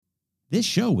This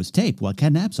show was taped while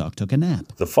Ken Napzok took a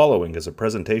nap. The following is a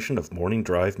presentation of Morning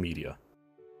Drive Media.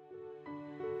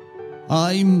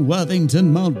 I'm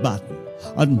Worthington Mountbatten,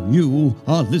 and you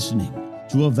are listening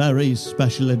to a very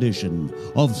special edition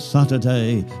of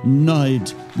Saturday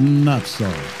Night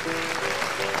Napzok.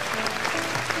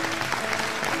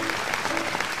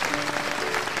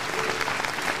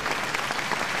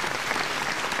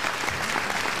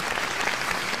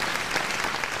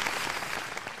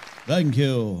 Thank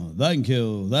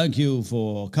you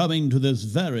for coming to this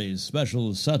very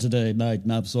special Saturday Night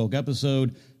Napzok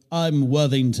episode. I'm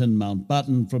Worthington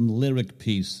Mountbatten from Lyric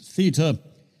Peace Theatre.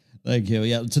 Thank you.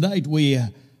 Yeah, tonight we are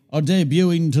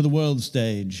debuting to the world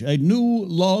stage a new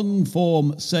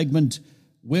long-form segment.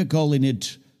 We're calling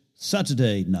it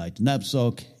Saturday Night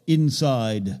Napzok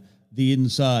Inside the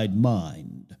Inside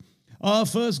Mind. Our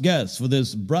first guest for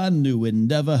this brand new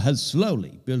endeavor has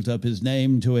slowly built up his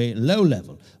name to a low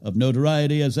level of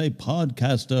notoriety as a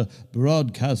podcaster,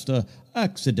 broadcaster,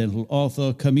 accidental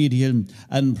author, comedian,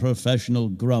 and professional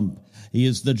grump. He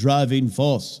is the driving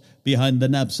force behind the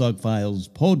Napzok Files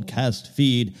podcast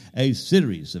feed, a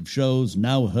series of shows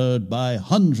now heard by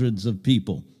hundreds of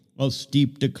people, a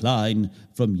steep decline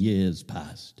from years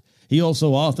past. He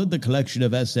also authored the collection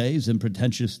of essays and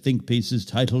pretentious think pieces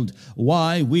titled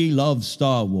Why We Love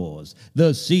Star Wars,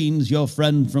 the scenes your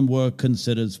friend from work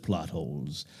considers plot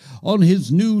holes. On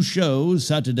his new show,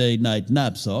 Saturday Night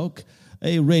Napzok,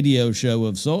 a radio show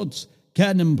of sorts,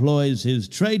 Ken employs his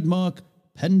trademark,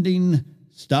 pending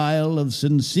style of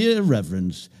sincere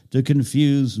reverence to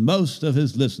confuse most of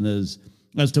his listeners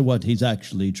as to what he's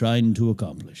actually trying to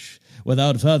accomplish.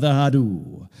 Without further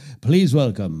ado, please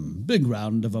welcome, big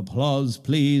round of applause,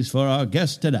 please, for our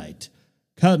guest tonight,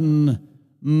 Ken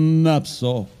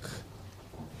Napzok.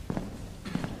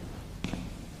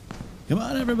 Come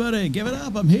on, everybody, give it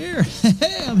up. I'm here.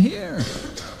 Hey, I'm here.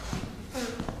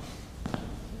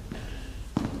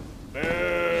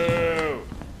 Boo!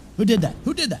 Who did that?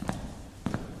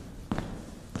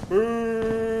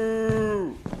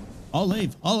 Boo!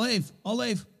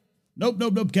 Olive.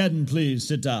 Nope, Ken, please,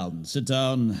 sit down.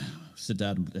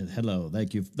 Hello,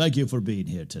 thank you for being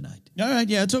here tonight. All right,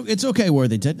 yeah, it's okay,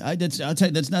 Worthington. I'll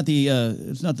tell you, it's not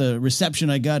the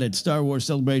reception I got at Star Wars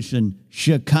Celebration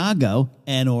Chicago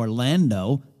and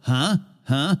Orlando, huh?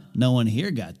 No one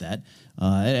here got that.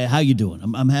 How you doing?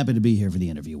 I'm happy to be here for the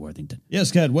interview, Worthington.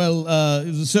 Yes, Ken. Well,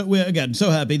 we're again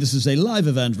so happy. This is a live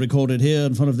event recorded here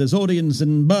in front of this audience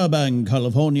in Burbank,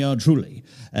 California. Truly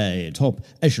a top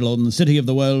echelon city of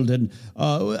the world, and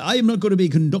I am not going to be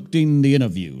conducting the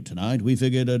interview tonight. We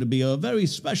figured it'd be a very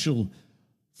special,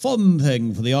 fun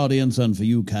thing for the audience and for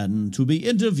you, Ken, to be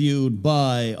interviewed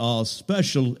by our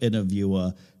special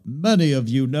interviewer. Many of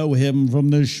you know him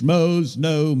from the Schmoes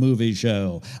Know Movie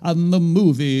Show and the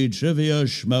Movie Trivia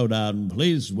Schmodown.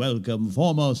 Please welcome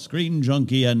former Screen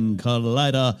Junkie and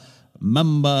Collider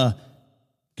member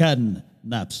Ken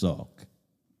Napzok.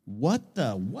 What?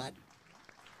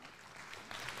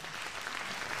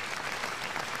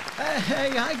 Hey,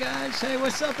 hi guys. Hey,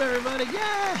 what's up, everybody?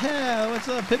 Yeah, what's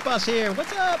up? Pit Boss here.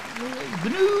 What's up?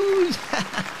 The news.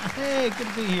 Hey, good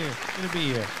to be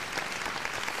here.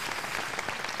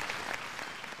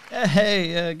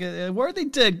 Hey,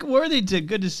 Worthington,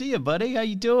 good to see you, buddy. How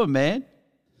you doing, man?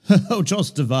 Oh,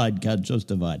 just divine, Ken, just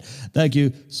divine. Thank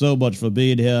you so much for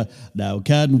being here. Now,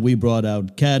 Ken, we brought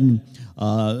out Ken.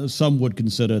 Some would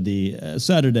consider the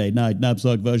Saturday Night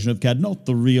Napzok version of Ken not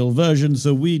the real version,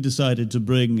 so we decided to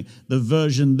bring the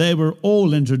version they were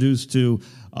all introduced to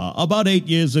about 8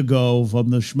 years ago from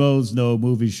the Schmoes Know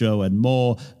Movie Show and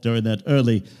more during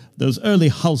those early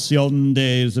halcyon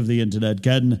days of the internet.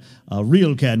 Ken,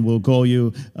 real Ken will call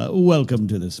you. Welcome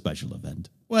to this special event.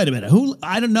 Wait a minute. Who?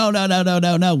 I don't know.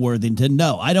 No, Worthington.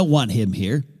 No, I don't want him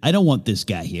here. I don't want this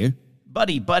guy here.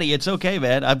 Buddy, it's okay,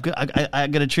 man. I'm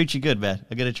gonna treat you good, man.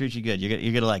 I'm gonna treat you good.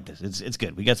 You're gonna like this. It's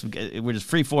good. We're just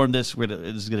freeform this.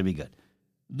 This is gonna be good.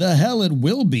 The hell it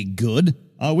will be good.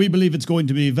 We believe it's going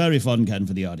to be very fun, Ken,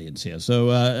 for the audience here.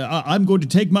 So I'm going to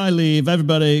take my leave.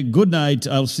 Everybody, good night.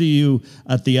 I'll see you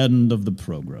at the end of the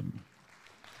program.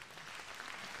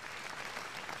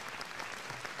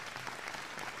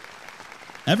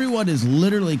 Everyone is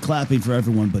literally clapping for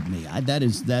everyone but me. That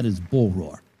is bull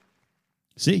roar.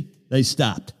 See? They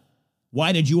stopped.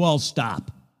 Why did you all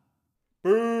stop?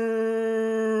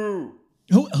 Boo!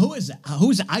 Who is that?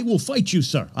 I will fight you,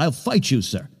 sir. I'll fight you,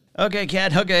 sir. Okay,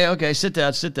 Cat. Okay. Sit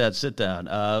down.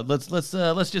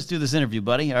 Let's just do this interview,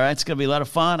 buddy. All right, it's gonna be a lot of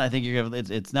fun. I think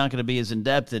it's not gonna be as in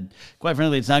depth, and quite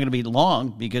frankly, it's not gonna be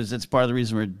long because that's part of the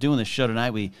reason we're doing this show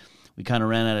tonight. We kind of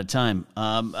ran out of time.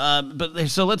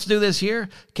 So let's do this here.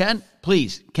 Ken,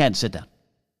 please, sit down.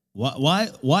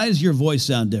 Why does your voice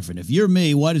sound different? If you're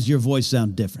me, why does your voice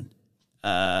sound different?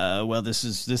 Well, this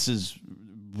is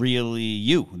really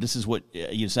you. This is what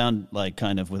you sound like,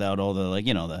 kind of without all the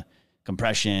the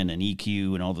compression and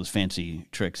EQ and all those fancy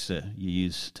tricks you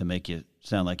use to make you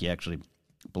sound like you actually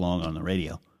belong on the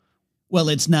radio. Well,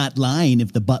 it's not lying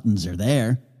if the buttons are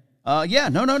there. Yeah,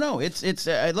 no. It's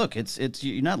look, it's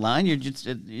you're not lying.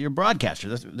 You're a broadcaster.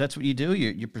 That's what you do.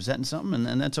 You're presenting something,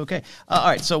 and that's okay. All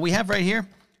right, so we have right here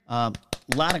a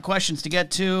lot of questions to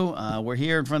get to. We're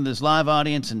here in front of this live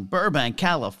audience in Burbank,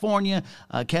 California.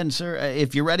 Ken, sir,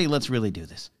 if you're ready, let's really do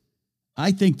this.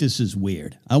 I think this is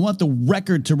weird. I want the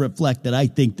record to reflect that I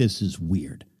think this is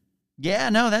weird. Yeah,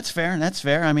 no, that's fair. That's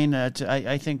fair. I mean,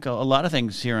 I think a lot of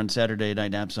things here on Saturday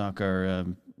Night Knapsack are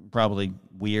probably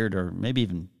weird, or maybe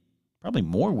even probably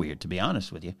more weird, to be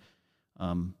honest with you.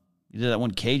 You did that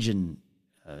one Cajun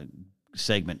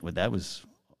segment with that was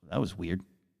weird.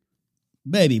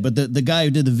 Maybe, but the guy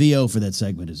who did the VO for that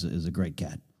segment is a great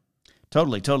cat.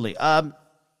 Totally.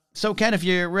 So, Ken, if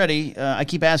you're ready, I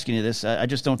keep asking you this. I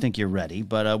just don't think you're ready,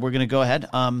 but we're going to go ahead.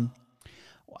 When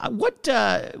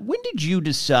did you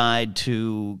decide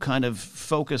to kind of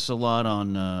focus a lot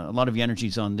of your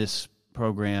energies on this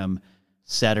program,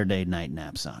 Saturday Night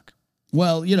Knapsack?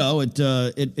 Well,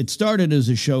 it started as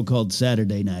a show called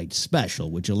Saturday Night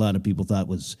Special, which a lot of people thought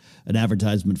was an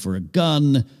advertisement for a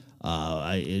gun.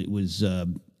 It was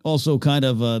also kind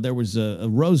of there was a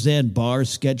Roseanne Barr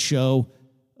sketch show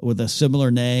with a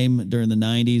similar name during the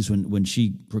 90s when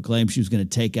she proclaimed she was going to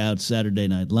take out Saturday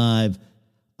Night Live.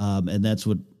 And that's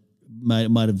what might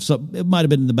have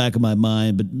been in the back of my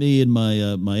mind. But me and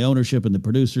my ownership and the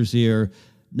producers here,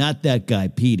 not that guy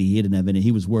Petey. He didn't have any.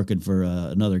 He was working for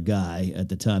another guy at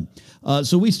the time.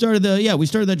 So we started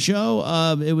that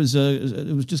show. It was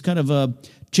just kind of a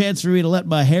chance for me to let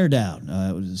my hair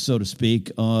down, so to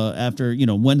speak. After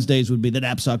Wednesdays would be the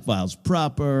Knapsack Files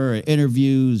proper,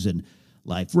 interviews and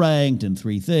Life Ranked and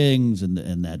Three Things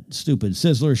and that stupid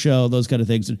Sizzler show, those kind of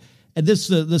things. And this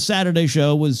the Saturday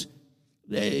show was,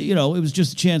 it was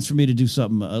just a chance for me to do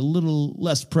something a little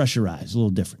less pressurized, a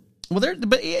little different. Well,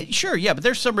 but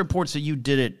there's some reports that you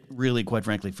did it really, quite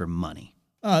frankly, for money.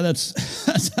 Oh,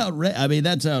 that's outrageous. I mean,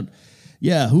 that's out.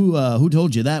 Yeah, who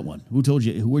told you that one? Who told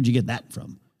you? Where'd you get that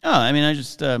from? Oh, I mean, I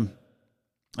just kind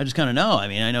of know. I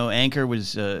mean, I know Anchor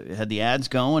was had the ads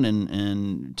going,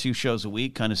 and 2 shows a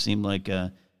week kind of seemed like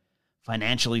a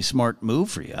financially smart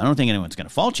move for you. I don't think anyone's going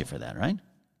to fault you for that, right?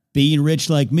 Being rich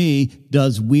like me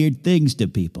does weird things to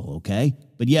people, okay?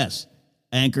 But yes,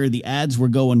 Anchor, the ads were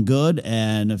going good,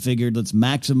 and I figured let's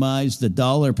maximize the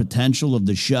dollar potential of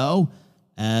the show,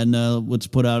 and let's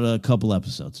put out a couple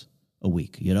episodes a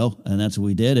week, and that's what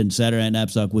we did, and Saturday Night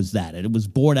Knapsack was that, and it was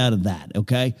born out of that,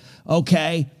 okay?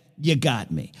 Okay, you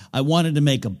got me. I wanted to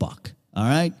make a buck, all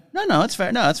right? No, that's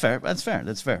fair. No, that's fair.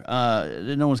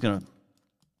 No one's going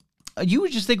to... You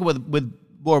would just think with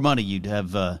more money, you'd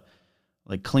have,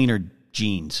 cleaner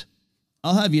jeans.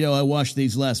 I'll have you know I washed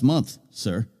these last month,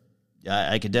 sir.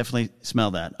 I could definitely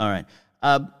smell that. All right.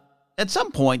 At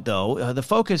some point, though, the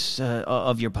focus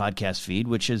of your podcast feed,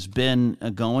 which has been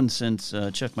going since,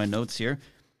 check my notes here,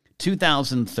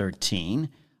 2013,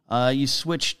 you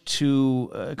switched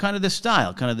to kind of this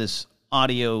style, kind of this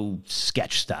audio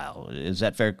sketch style. Is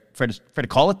that fair to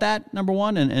call it that, number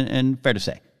one, and fair to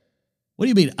say? What do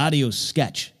you mean audio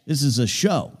sketch? This is a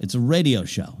show. It's a radio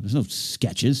show. There's no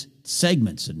sketches, it's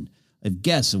segments, and I have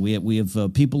guests, and we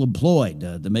have people employed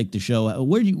to make the show.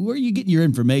 Where are you getting your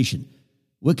information?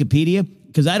 Wikipedia?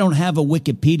 Because I don't have a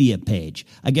Wikipedia page.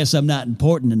 I guess I'm not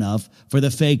important enough for the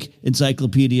fake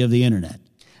encyclopedia of the internet.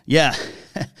 Yeah.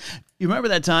 You remember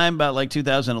that time about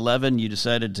 2011, you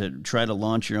decided to try to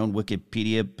launch your own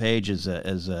Wikipedia page as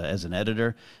an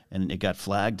editor, and it got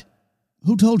flagged?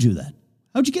 Who told you that?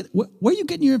 How'd you get? Where are you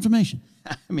getting your information?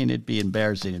 I mean, it'd be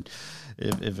embarrassing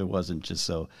if it wasn't just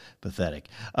so pathetic.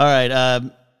 All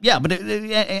right. Yeah, but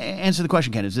answer the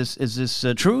question, Ken. Is this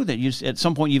true that you at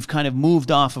some point you've kind of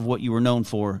moved off of what you were known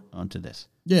for onto this?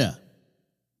 Yeah.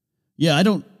 I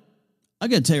got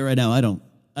to tell you right now, I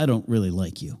don't really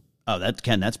like you. Oh, that's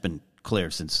been clear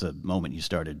since the moment you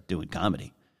started doing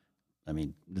comedy. I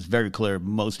mean, it's very clear.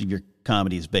 Most of your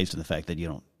comedy is based on the fact that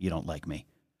you don't like me.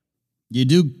 You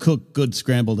do cook good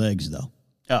scrambled eggs, though.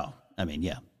 Oh, I mean,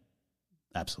 yeah,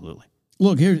 absolutely.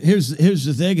 Look, here's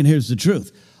the thing, and here's the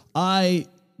truth. I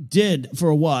did, for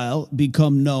a while,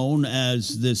 become known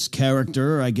as this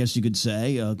character, I guess you could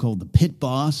say, called the Pit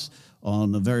Boss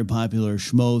on the very popular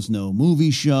Schmoes Know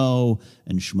movie show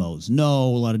and Schmoes Know,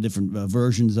 a lot of different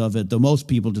versions of it, though most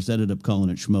people just ended up calling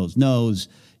it Schmoes Knows,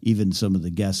 even some of the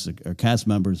guests or cast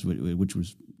members, which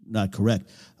was not correct.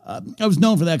 I was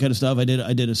known for that kind of stuff. I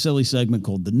did a silly segment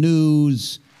called The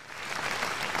News.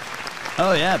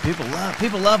 Oh yeah, people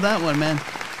love that one, man.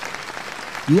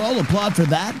 You all applaud for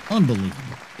that? Unbelievable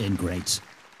and great.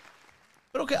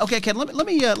 But okay, Ken. Let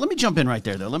me jump in right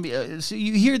there, though. Let me. So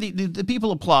you hear the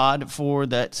people applaud for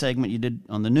that segment you did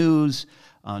on the news,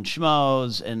 on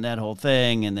Schmoes, and that whole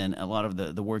thing, and then a lot of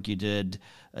the work you did,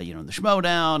 the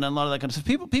Schmodown, and a lot of that kind of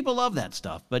stuff. People love that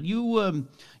stuff. But you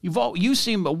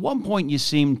seem at one point you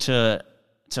seem to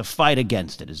fight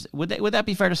against it. Would that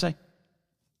be fair to say?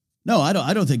 No, I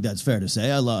don't think that's fair to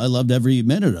say. I loved every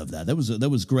minute of that. That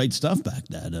was great stuff back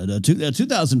then.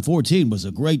 2014 was a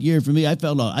great year for me. I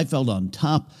felt on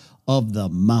top of the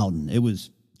mountain. It was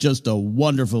just a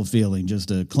wonderful feeling just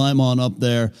to climb on up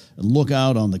there and look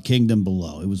out on the kingdom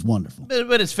below. It was wonderful.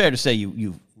 But it's fair to say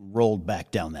you rolled back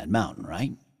down that mountain,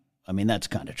 right? I mean, that's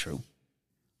kind of true.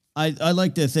 I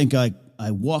like to think I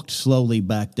walked slowly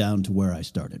back down to where I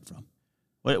started from.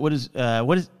 What is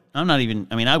I'm not even.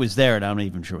 I mean, I was there, and I'm not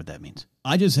even sure what that means.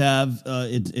 I just have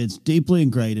it's deeply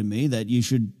ingrained in me that you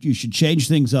should change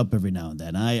things up every now and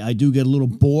then. I do get a little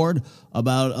bored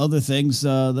about other things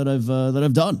that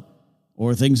I've done,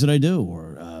 or things that I do,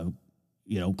 or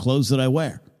clothes that I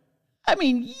wear. I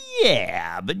mean,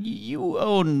 yeah, but you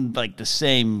own like the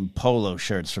same polo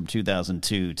shirts from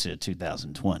 2002 to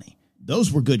 2020.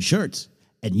 Those were good shirts,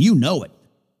 and you know it.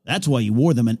 That's why you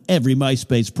wore them in every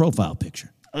MySpace profile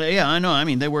picture. Yeah, I know. I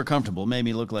mean, they were comfortable. Made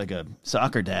me look like a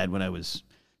soccer dad when I was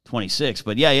 26.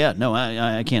 But yeah. No,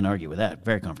 I can't argue with that.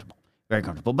 Very comfortable. Very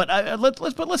comfortable. But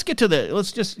let's get to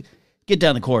let's just get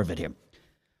down the core of it here.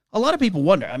 A lot of people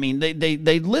wonder. I mean,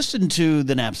 they listened to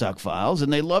the Knapsack Files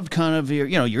and they loved kind of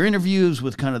your interviews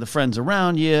with kind of the friends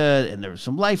around you, and there were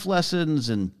some life lessons,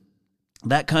 and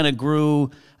that kind of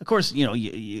grew. Of course,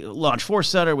 you launched Force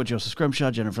Center with Joseph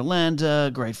Scrimshaw, Jennifer Landa,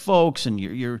 great folks, and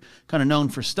you're kind of known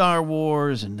for Star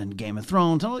Wars and then Game of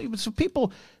Thrones. So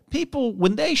people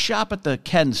when they shop at the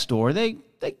Ken store, they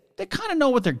kind of know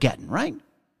what they're getting, right?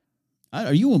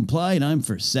 Are you implying I'm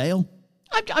for sale?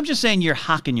 I'm just saying you're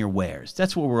hawking your wares.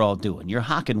 That's what we're all doing. You're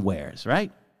hawking wares,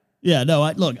 right? Yeah. No.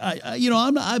 I'm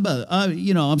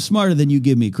smarter than you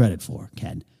give me credit for,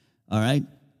 Ken. All right.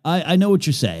 I know what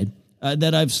you're saying.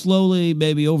 That I've slowly,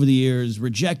 maybe over the years,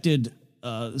 rejected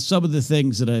some of the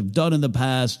things that I've done in the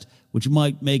past, which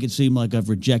might make it seem like I've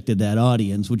rejected that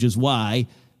audience, which is why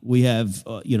we have,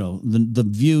 the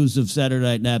views of Saturday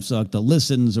Night Knapsack, the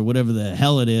listens or whatever the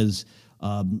hell it is,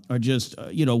 are just,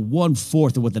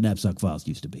 1/4 of what the Knapsack Files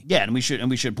used to be. Yeah, and we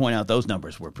should point out those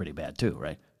numbers were pretty bad too,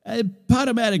 right?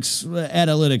 Podomatics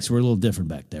analytics were a little different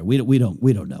back there. We don't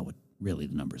know what really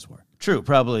the numbers were. True,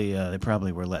 probably they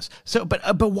probably were less. So,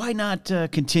 but why not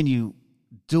continue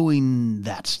doing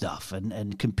that stuff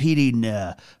and competing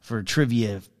for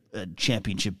trivia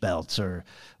championship belts or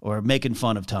making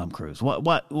fun of Tom Cruise?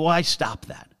 Why stop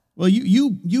that? Well,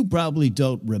 you probably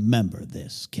don't remember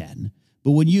this, Ken,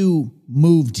 but when you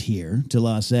moved here to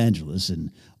Los Angeles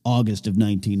in August of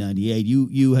 1998,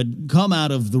 you had come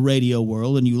out of the radio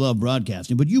world and you love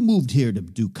broadcasting, but you moved here to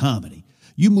do comedy.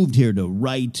 You moved here to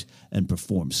write and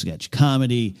perform sketch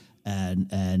comedy,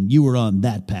 and you were on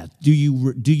that path. Do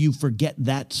you forget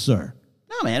that, sir?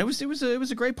 No, man. It was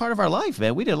a great part of our life,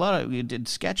 man. We did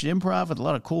sketch and improv with a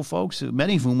lot of cool folks.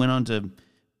 Many of whom went on to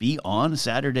be on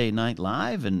Saturday Night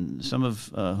Live, and some of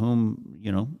whom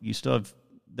you still have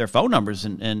their phone numbers,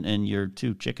 and you're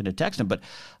too chicken to text them. But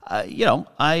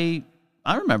I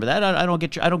remember that. I don't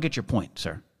get your point,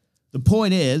 sir. The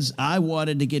point is, I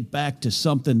wanted to get back to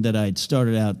something that I'd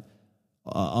started out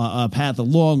a path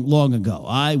long ago.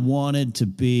 I wanted to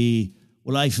be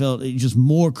what I felt just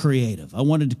more creative. I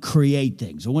wanted to create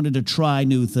things. I wanted to try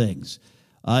new things.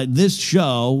 This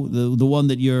show, the one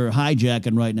that you're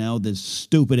hijacking right now, this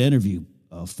stupid interview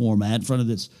format in front of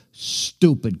this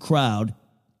stupid crowd,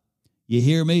 you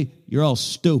hear me? You're all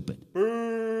stupid.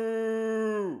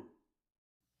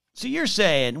 So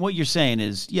what you're saying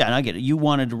is, yeah, and I get it. You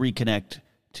wanted to reconnect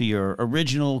to your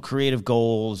original creative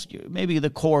goals, maybe the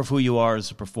core of who you are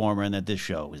as a performer, and that this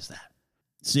show is that.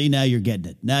 See, now you're getting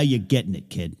it. Now you're getting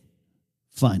it, kid.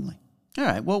 Finally. All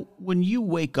right. Well, when you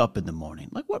wake up in the morning,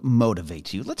 like what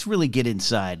motivates you? Let's really get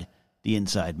inside the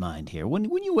inside mind here. When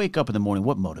you wake up in the morning,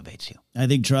 what motivates you? I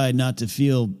think try not to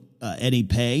feel any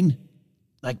pain.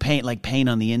 Like pain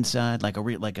on the inside, like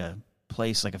a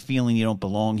place, like a feeling you don't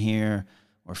belong here.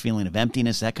 Or feeling of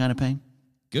emptiness, that kind of pain?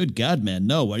 Good God, man,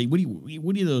 no. What are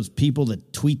you those people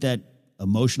that tweet that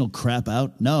emotional crap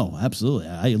out? No, absolutely.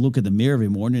 I look at the mirror every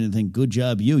morning and think, good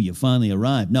job, you finally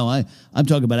arrived. No, I'm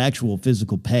talking about actual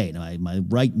physical pain. My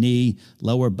right knee,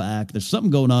 lower back, there's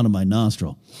something going on in my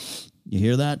nostril. You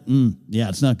hear that? Yeah,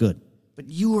 it's not good.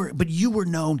 But you were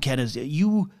known, Ken, as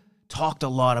you talked a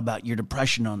lot about your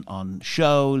depression on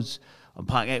shows, on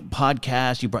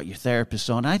podcasts. You brought your therapist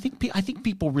on. I think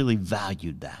people really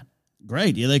valued that.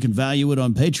 Great. Yeah, they can value it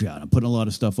on Patreon. I'm putting a lot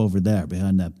of stuff over there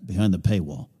behind the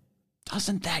paywall.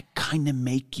 Doesn't that kind of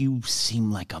make you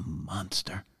seem like a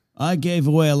monster? I gave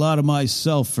away a lot of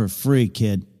myself for free,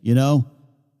 kid, you know?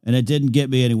 And it didn't get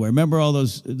me anywhere. Remember all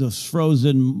those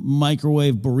frozen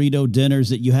microwave burrito dinners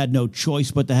that you had no choice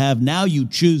but to have? Now you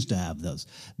choose to have those.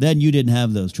 Then you didn't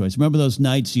have those choices. Remember those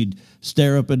nights you'd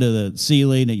stare up into the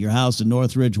ceiling at your house in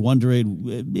Northridge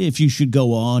wondering if you should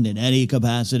go on in any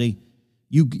capacity?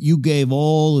 You gave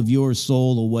all of your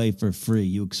soul away for free.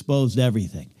 You exposed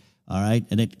everything, all right?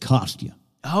 And it cost you.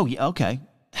 Oh, yeah, okay.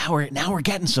 Now we're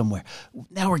getting somewhere.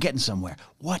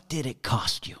 What did it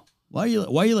cost you? Why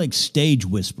are you like stage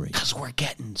whispering? Because we're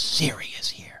getting serious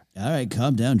here. All right,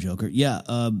 calm down, Joker. Yeah,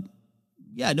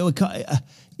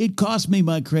 it cost me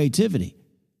my creativity.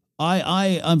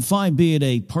 I'm fine being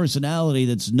a personality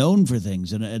that's known for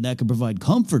things and that can provide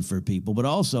comfort for people, but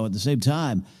also at the same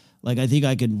time, like I think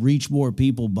I can reach more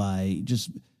people by just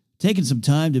taking some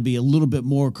time to be a little bit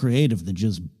more creative than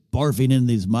just barfing in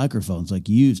these microphones like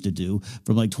you used to do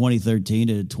from like 2013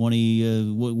 to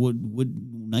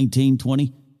 19,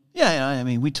 20. Yeah, I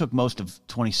mean, we took most of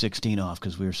 2016 off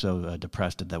because we were so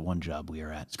depressed at that one job we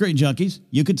were at. Screen Junkies.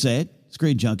 You could say it.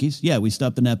 Screen Junkies. Yeah, we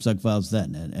stopped the Knapsack Files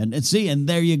then. And see, and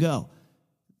there you go.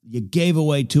 You gave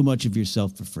away too much of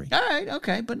yourself for free. All right,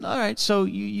 okay. But all right, so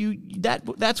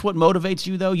that's what motivates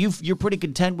you, though? You're pretty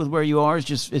content with where you are? It's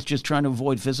just trying to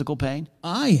avoid physical pain?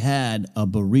 I had a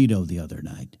burrito the other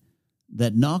night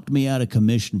that knocked me out of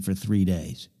commission for 3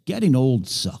 days. Getting old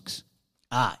sucks.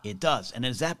 It does. And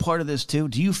is that part of this too?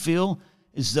 Do you feel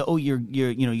as though you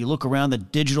look around the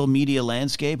digital media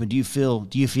landscape and do you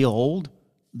feel old?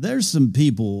 There's some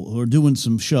people who are doing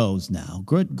some shows now,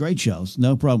 great shows,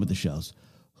 no problem with the shows,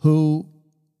 who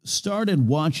started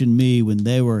watching me when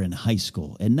they were in high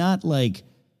school, and not like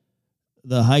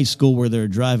the high school where they're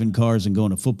driving cars and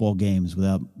going to football games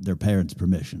without their parents'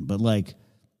 permission, but like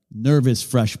nervous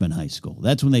freshman high school.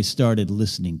 That's when they started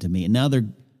listening to me, and now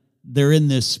they're in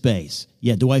this space.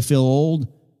 Yeah, do I feel old?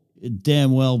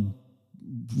 Damn well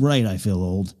right I feel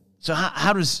old. So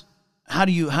how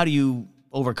do you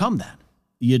overcome that?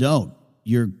 You don't.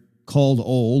 You're called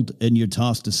old and you're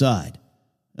tossed aside.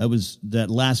 That was that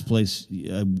last place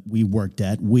we worked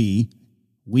at. We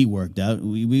worked out.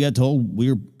 We got told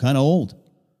we were kind of old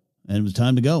and it was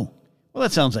time to go. Well,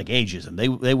 that sounds like ageism.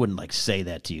 They wouldn't like say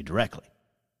that to you directly.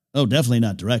 Oh, definitely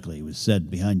not directly. It was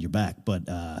said behind your back, but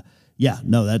yeah,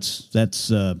 no, that's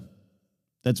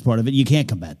part of it. You can't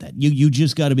combat that. You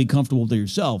just got to be comfortable with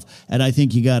yourself. And I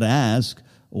think you got to ask,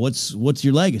 what's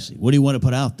your legacy? What do you want to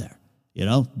put out there? You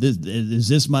know, is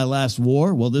this my last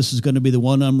war? Well, this is going to be the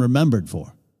one I'm remembered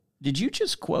for. Did you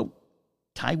just quote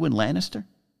Tywin Lannister?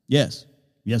 Yes,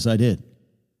 I did.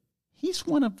 He's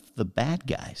one of the bad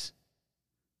guys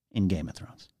in Game of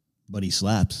Thrones. But he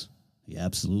slaps. He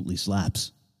absolutely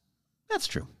slaps. That's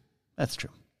true.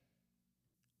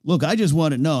 Look, I just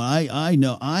want to know, I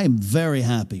know I'm very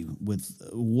happy with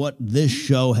what this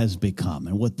show has become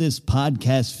and what this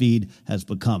podcast feed has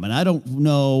become. And I don't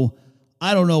know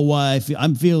why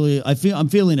I'm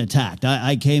feeling attacked.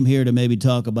 I came here to maybe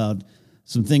talk about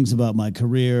some things about my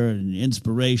career and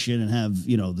inspiration and have,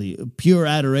 the pure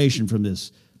adoration from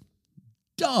this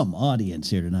dumb audience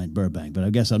here tonight in Burbank, but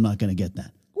I guess I'm not going to get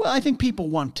that. Well, I think people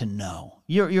want to know.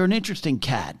 You're an interesting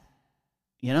cat,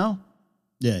 you know?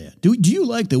 Yeah. Do you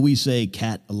like that we say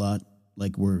cat a lot,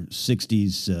 like we're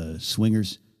 60s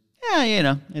swingers?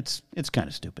 Yeah, it's kind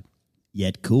of stupid.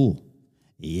 Yet cool.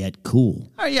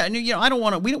 All right, yeah, I don't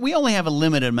want to. We only have a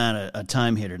limited amount of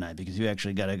time here tonight because you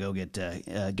actually got to go get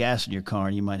gas in your car,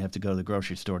 and you might have to go to the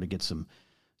grocery store to get some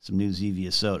new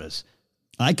Zevia sodas.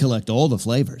 I collect all the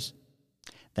flavors.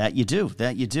 That you do.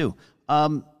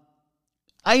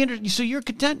 So you're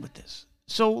content with this.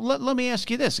 So let me ask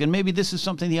you this, and maybe this is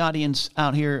something the audience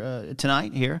out here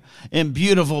tonight here in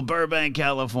beautiful Burbank,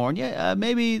 California,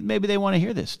 maybe they want to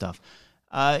hear this stuff.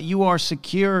 You are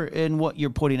secure in what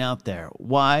you're putting out there.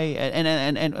 Why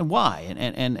and why?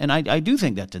 And I do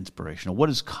think that's inspirational. What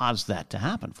has caused that to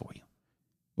happen for you?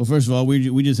 Well, first of all,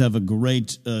 we just have a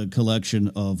great collection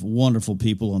of wonderful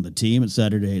people on the team at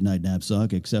Saturday Night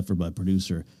Knapsack, except for my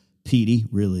producer Petey,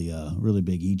 really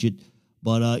big Egypt.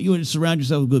 But you surround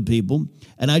yourself with good people,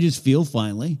 and I just feel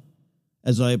finally,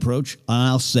 as I approach,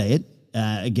 I'll say it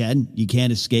again. You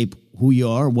can't escape who you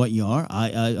are, what you are.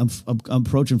 I'm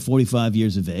approaching 45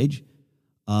 years of age.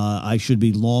 I should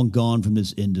be long gone from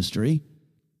this industry.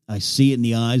 I see it in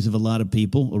the eyes of a lot of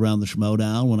people around the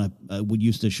Schmodown when I would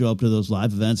used to show up to those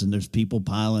live events, and there's people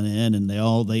piling in, and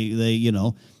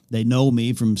they know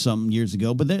me from some years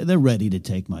ago, but they're ready to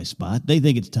take my spot. They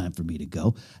think it's time for me to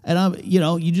go. And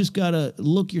you just got to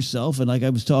look yourself. And like I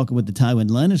was talking with the Tywin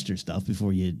Lannister stuff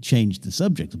before you changed the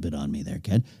subject a bit on me there,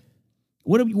 Ken.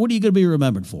 What are you going to be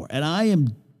remembered for? And I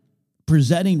am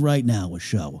presenting right now a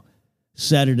show,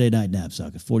 Saturday Night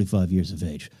Knapsack at 45 years of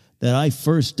age, that I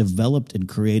first developed and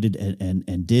created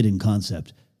and did in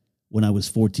concept when I was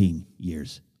 14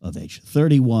 years of age,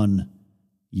 31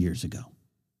 years ago.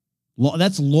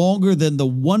 That's longer than the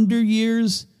Wonder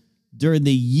Years during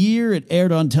the year it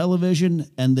aired on television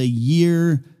and the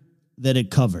year that it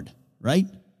covered, right?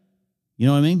 You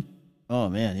know what I mean? Oh,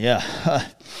 man, yeah.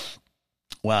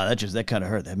 Wow, that kind of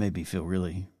hurt. That made me feel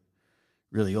really,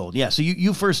 really old. Yeah, so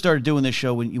you first started doing this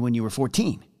show when you were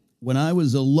 14. When I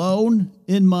was alone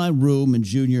in my room in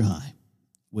junior high,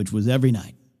 which was every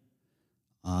night.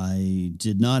 I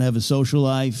did not have a social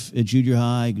life at junior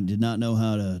high, did not know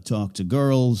how to talk to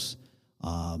girls,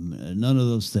 none of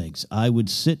those things. I would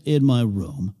sit in my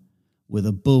room with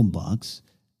a boombox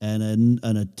and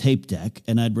a tape deck,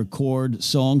 and I'd record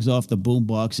songs off the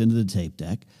boombox into the tape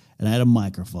deck, and I had a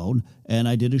microphone, and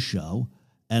I did a show,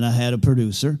 and I had a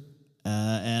producer,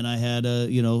 and I had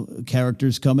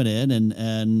characters coming in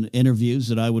and interviews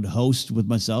that I would host with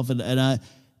myself, and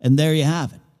there you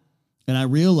have it. And I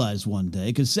realized one day,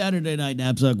 because Saturday Night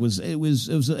Knapsack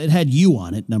it had you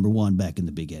on it, number one, back in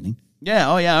the beginning.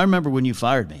 Yeah, oh yeah, I remember when you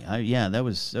fired me. That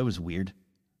was weird.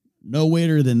 No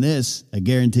weirder than this, I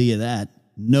guarantee you that.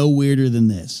 No weirder than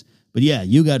this. But yeah,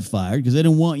 you got fired because they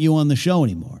didn't want you on the show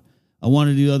anymore. I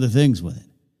wanted to do other things with it.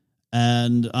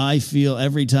 And I feel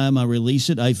every time I release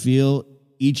it, I feel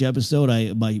each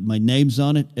episode, my name's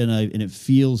on it, and it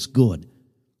feels good.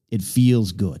 It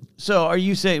feels good. So are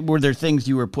you saying, were there things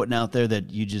you were putting out there that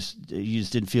you just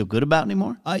didn't feel good about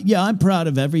anymore? Yeah, I'm proud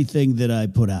of everything that I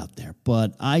put out there.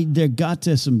 But there got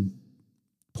to some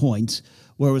points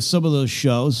where with some of those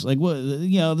shows, like,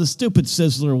 the stupid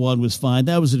Sizzler one was fine.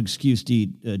 That was an excuse to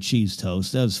eat cheese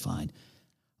toast. That was fine.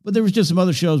 But there was just some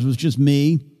other shows. It was just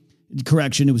me.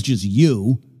 Correction, it was just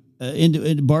you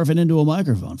barfing into a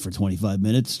microphone for 25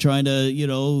 minutes, trying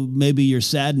to, maybe your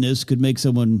sadness could make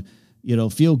someone,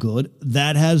 feel good.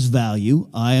 That has value.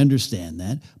 I understand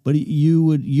that. But you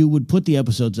would put the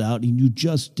episodes out and you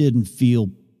just didn't feel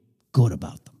good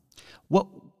about them. But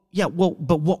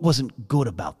what wasn't good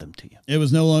about them to you? It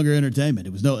was no longer entertainment.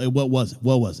 What was it?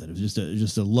 What was it? It was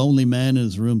just a lonely man in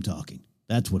his room talking.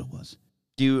 That's what it was.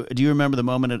 Do you remember the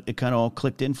moment it kind of all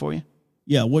clicked in for you?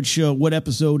 Yeah, what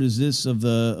episode is this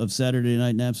of Saturday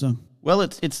Night Knapsack? Well,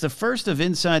 it's the first of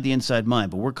Inside the Inside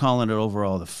Mind, but we're calling it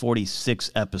overall the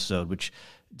 46th episode, which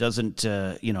doesn't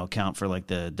account for like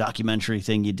the documentary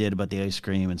thing you did about the ice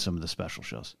cream and some of the special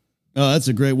shows. Oh, that's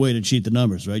a great way to cheat the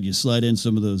numbers, right? You slide in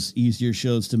some of those easier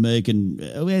shows to make, and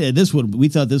this one, we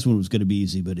thought this one was going to be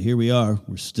easy, but here we are.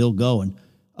 We're still going.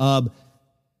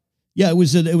 Yeah, it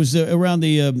was around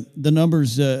the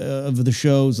numbers of the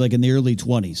shows, like in the early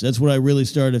 20s. That's what I really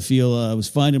started to feel. I was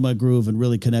finding my groove and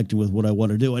really connecting with what I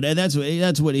want to do. And that's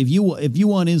what if you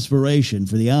want inspiration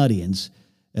for the audience,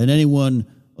 and anyone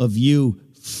of you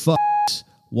fucks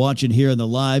watching here in the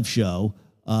live show,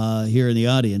 here in the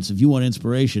audience, if you want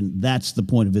inspiration, that's the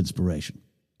point of inspiration.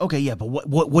 Okay, yeah, but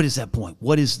what is that point?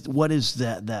 What is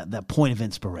that point of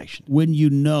inspiration? When you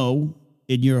know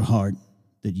in your heart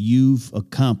that you've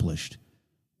accomplished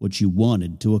what you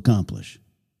wanted to accomplish.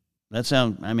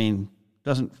 Doesn't,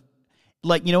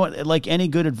 like, you know what, like any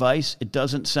good advice, it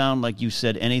doesn't sound like you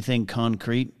said anything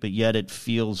concrete, but yet it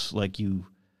feels like you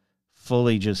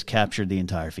fully just captured the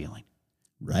entire feeling.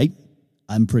 Right?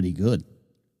 I'm pretty good.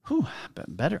 Whew,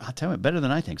 better, I'll tell you, better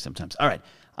than I think sometimes. All right,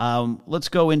 let's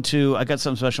go into, I got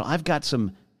something special. I've got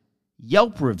some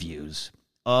Yelp reviews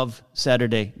of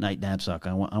Saturday Night Knapsack.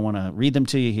 I want to read them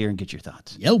to you here and get your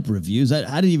thoughts. Yelp reviews? I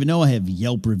didn't even know I have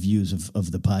Yelp reviews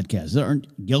of the podcast. There aren't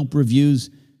Yelp reviews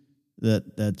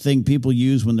that thing people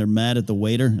use when they're mad at the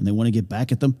waiter and they want to get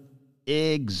back at them?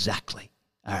 Exactly.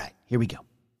 All right, here we go.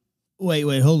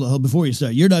 Wait, hold on. Before you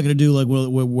start, you're not going to do like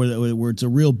where it's a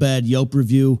real bad Yelp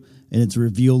review and it's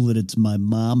revealed that it's my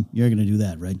mom? You're going to do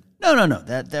that, right? No.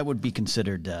 That would be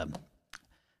considered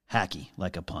hacky,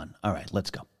 like a pun. All right, let's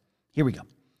go. Here we go.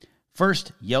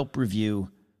 First Yelp review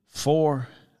for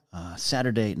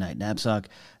Saturday Night Knapsack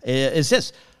is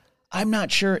this. I'm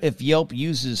not sure if Yelp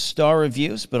uses star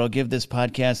reviews, but I'll give this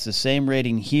podcast the same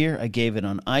rating here. I gave it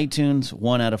on iTunes,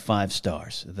 1 out of 5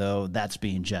 stars, though that's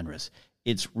being generous.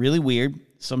 It's really weird.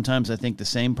 Sometimes I think the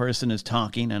same person is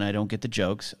talking and I don't get the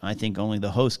jokes. I think only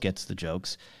the host gets the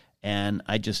jokes. and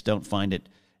I just don't find it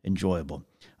enjoyable.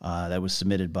 That was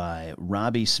submitted by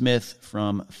Robbie Smith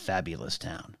from Fabulous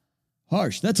Town.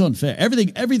 Harsh. That's unfair.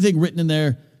 Everything written in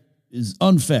there is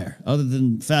unfair. Other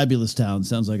than Fabulous Town,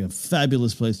 sounds like a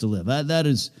fabulous place to live. That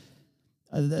is.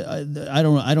 I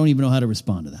don't even know how to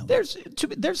respond to that.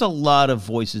 There's a lot of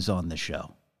voices on the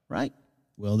show, right?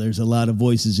 Well, there's a lot of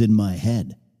voices in my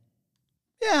head.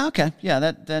 Yeah. Okay. Yeah.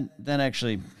 That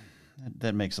actually.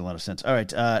 That makes a lot of sense. All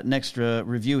right, next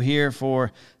review here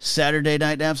for Saturday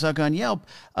Night Knapsack on Yelp.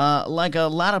 Like a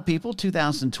lot of people,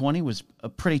 2020 was a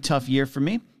pretty tough year for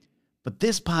me, but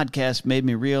this podcast made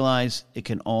me realize it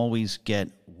can always get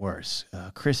worse.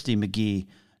 Christy McGee,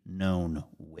 known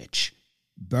witch.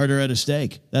 Burger at a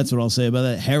steak. That's what I'll say about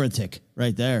that. Heretic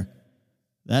right there.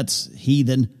 That's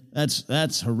heathen.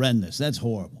 That's horrendous. That's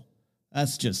horrible.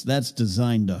 That's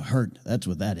designed to hurt. That's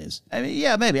what that is. I mean,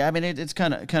 yeah, maybe. I mean, it's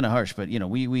kind of harsh, but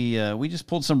we just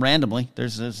pulled some randomly.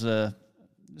 There's a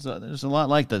lot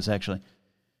like this actually.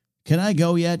 Can I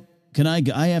go yet?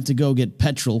 I have to go get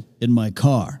petrol in my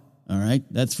car. All right,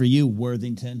 that's for you,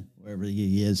 Worthington, wherever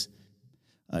he is.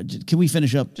 Can we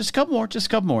finish up? Just a couple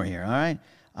more here. All right.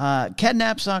 Ken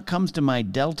Knapsack comes to my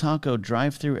Del Taco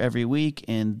drive-thru every week,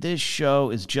 and this show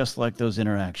is just like those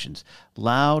interactions.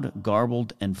 Loud,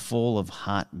 garbled, and full of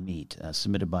hot meat.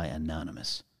 Submitted by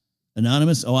Anonymous.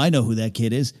 Anonymous? Oh, I know who that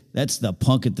kid is. That's the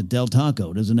punk at the Del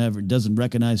Taco. Doesn't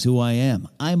recognize who I am.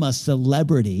 I'm a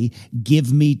celebrity.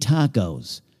 Give me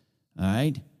tacos. All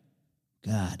right?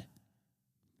 God.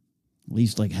 At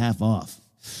least like half off.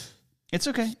 It's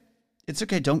okay. It's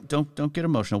okay. Don't get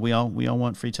emotional. We all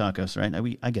want free tacos,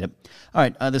 right? I get it. All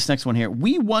right, this next one here.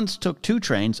 We once took 2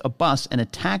 trains, a bus, and a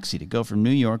taxi to go from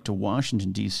New York to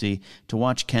Washington, D.C. to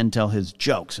watch Ken tell his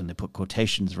jokes, and they put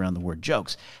quotations around the word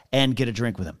jokes, and get a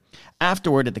drink with him.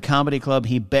 Afterward, at the comedy club,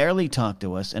 he barely talked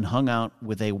to us and hung out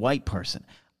with a white person.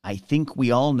 I think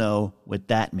we all know what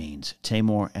that means.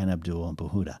 Tamor and Abdul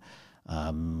Bahuda.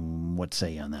 What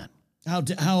say you on that?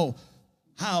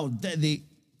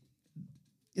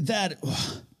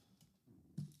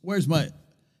 Where's my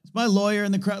lawyer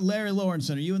in the crowd? Larry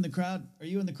Lawrenson. Are you in the crowd?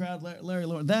 Larry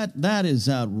Lawrenson? That is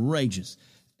outrageous.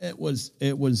 It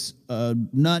was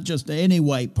not just any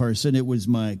white person. It was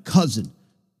my cousin.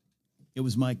 It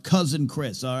was my cousin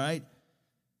Chris. All right.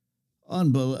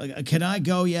 Unbelievable. Can I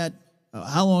go yet?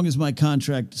 How long is my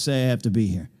contract to say I have to be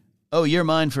here? Oh, you're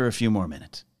mine for a few more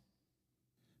minutes.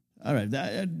 All right,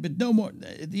 but no more.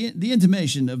 The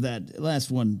intimation of that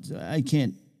last one, I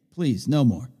can't. Please, no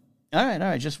more. All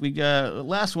right. Just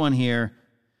last one here.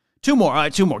 2 more. All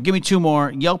right, 2 more. Give me 2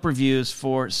 more Yelp reviews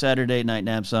for Saturday Night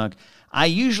Knapsack. I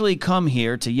usually come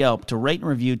here to Yelp to rate and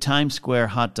review Times Square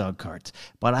hot dog carts,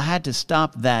 but I had to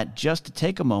stop that just to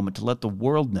take a moment to let the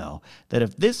world know that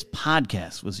if this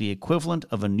podcast was the equivalent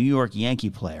of a New York Yankee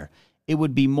player, it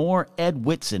would be more Ed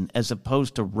Whitson as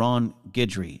opposed to Ron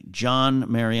Guidry, John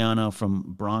Mariano from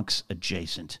Bronx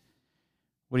Adjacent.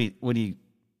 What do you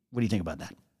think about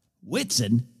that?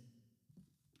 Whitson?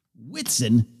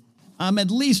 I'm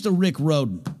at least a Rick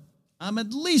Rhoden.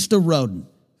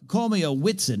 Call me a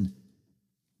Whitson.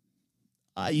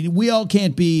 We all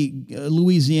can't be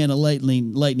Louisiana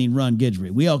Lightning Ron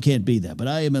Guidry. We all can't be that, but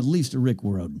I am at least a Rick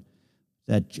Rhoden.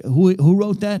 Who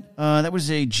wrote that? That was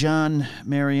a John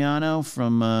Mariano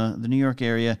from the New York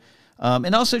area,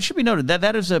 and also it should be noted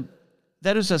that is a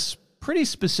pretty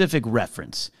specific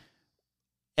reference.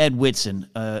 Ed Whitson,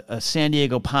 a San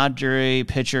Diego Padre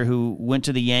pitcher who went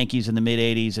to the Yankees in the mid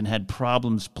 '80s and had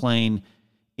problems playing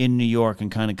in New York and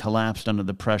kind of collapsed under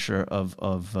the pressure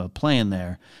of playing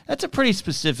there. That's a pretty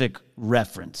specific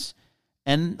reference,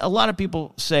 and a lot of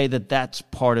people say that that's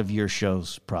part of your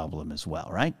show's problem as well,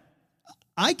 right?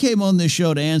 I came on this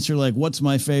show to answer, like, what's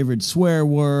my favorite swear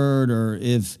word, or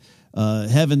if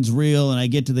heaven's real and I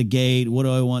get to the gate, what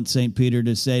do I want St. Peter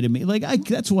to say to me? Like,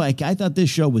 that's why I thought this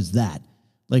show was that.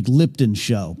 Like Lipton's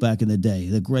show back in the day.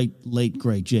 The late,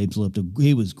 great James Lipton.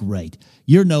 He was great.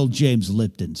 You're no James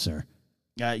Lipton, sir.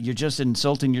 You're just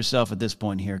insulting yourself at this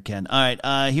point here, Ken. All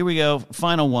right, here we go.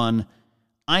 Final one.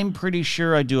 I'm pretty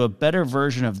sure I do a better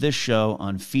version of this show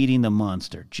on Feeding the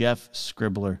Monster. Jeff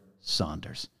Scribbler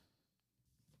Saunders.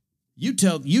 You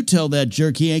tell that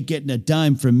jerk he ain't getting a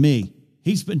dime from me.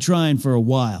 He's been trying for a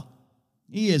while.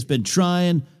 He has been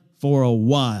trying for a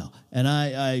while. And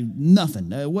I nothing.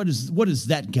 What does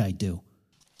that guy do?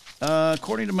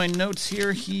 According to my notes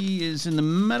here, he is in the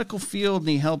medical field and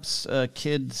he helps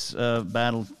kids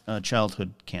battle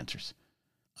childhood cancers.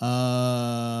 Yeah,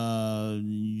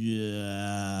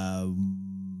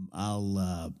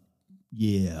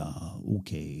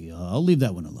 okay. I'll leave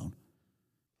that one alone.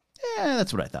 Yeah,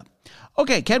 that's what I thought.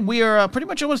 Okay, Ken, we are pretty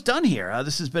much almost done here.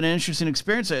 This has been an interesting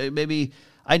experience. Maybe,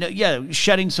 I know,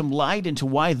 shedding some light into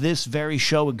why this very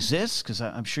show exists, because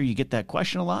I'm sure you get that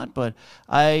question a lot. But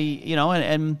are you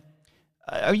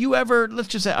ever, let's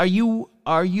just say, are you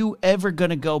ever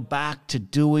going to go back to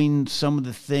doing some of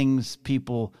the things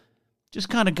people just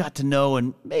kind of got to know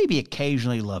and maybe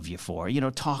occasionally love you for?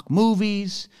 Talk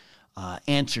movies,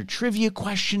 answer trivia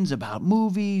questions about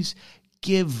movies,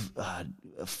 give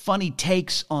funny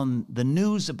takes on the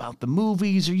news about the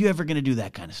movies. Are you ever going to do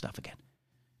that kind of stuff again?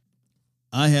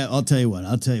 I'll tell you what.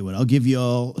 I'll give you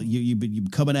all. You're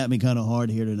coming at me kind of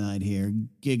hard here tonight. Here,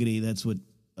 giggity. That's what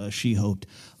she hoped.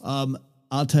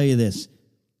 I'll tell you this.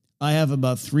 I have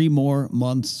about 3 more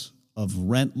months of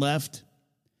rent left,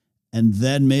 and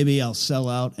then maybe I'll sell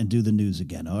out and do the news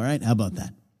again. All right? How about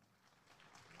that?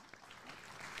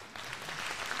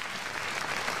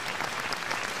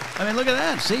 I mean, look at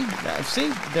that.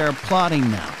 See, they're applauding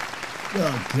now.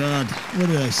 Oh, God. What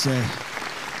did I say?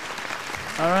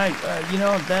 All right.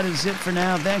 That is it for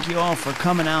now. Thank you all for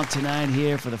coming out tonight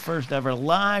here for the first ever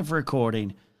live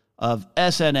recording of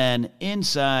SNN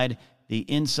Inside the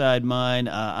Inside Mind.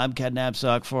 I'm Ken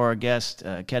Napzok for our guest,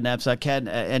 Ken Napzok. Ken,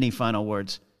 any final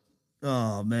words?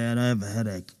 Oh, man, I have a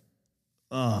headache.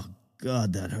 Oh,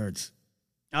 God, that hurts.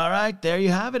 All right, there you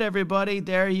have it, everybody.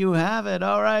 There you have it.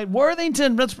 All right,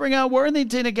 Worthington. Let's bring out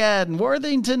Worthington again.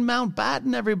 Worthington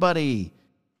Mountbatten, everybody.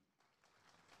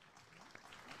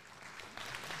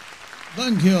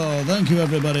 Thank you,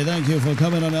 everybody. Thank you for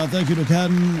coming on out. Thank you to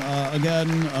Ken again,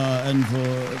 and for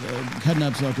Ken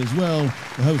Napzok as well,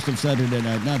 the host of Saturday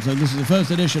Night Napzok. This is the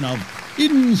first edition of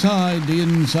Inside the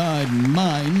Inside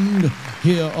Mind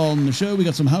here on the show. We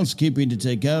got some housekeeping to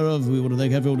take care of. We want to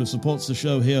thank everyone who supports the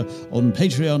show here on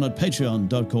Patreon at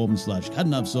patreon.com/Ken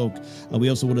Napzok. We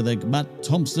also want to thank Matt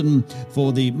Thompson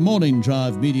for the Morning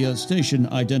Drive Media Station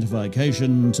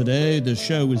identification today. The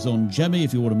show is on Gemmy.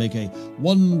 If you want to make a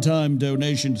one-time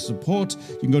donation to support,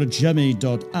 you can go to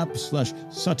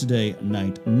gemmy.app/Saturday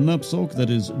Night Napzok. That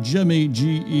is Gemmy,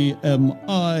 Gemi.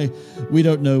 We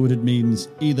don't know what it means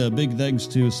either. Big thanks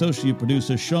to associate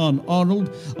producer Sean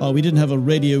Arnold. We didn't have a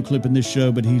radio clip in this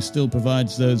show, but he still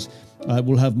provides those.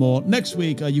 We'll have more next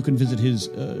week. You can visit his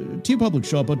TeePublic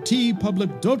shop at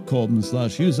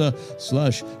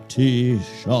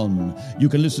teepublic.com/user/T-Sean. You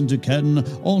can listen to Ken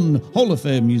on Hall of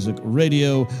Fame Music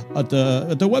Radio at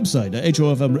the website at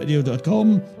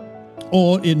hofmradio.com,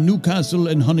 or in Newcastle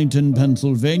and Huntington,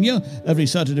 Pennsylvania, every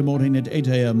Saturday morning at 8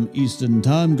 a.m. Eastern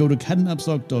Time. Go to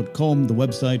kennapzok.com, the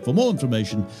website, for more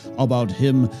information about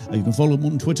him. You can follow him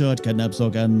on Twitter at Ken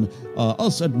Napzok, and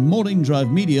us at Morning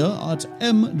Drive Media at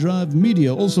MDrive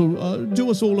Media. Also, do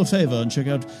us all a favor and check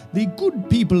out the Good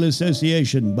People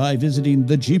Association by visiting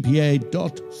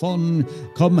thegpa.fun.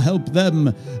 Come help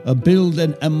them build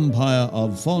an empire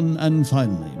of fun. And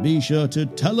finally, be sure to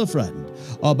tell a friend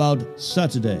about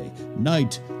Saturday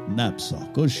Night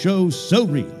Napzok, a show so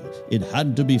real it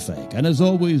had to be fake. And as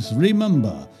always,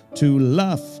 remember to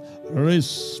laugh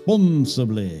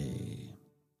responsibly.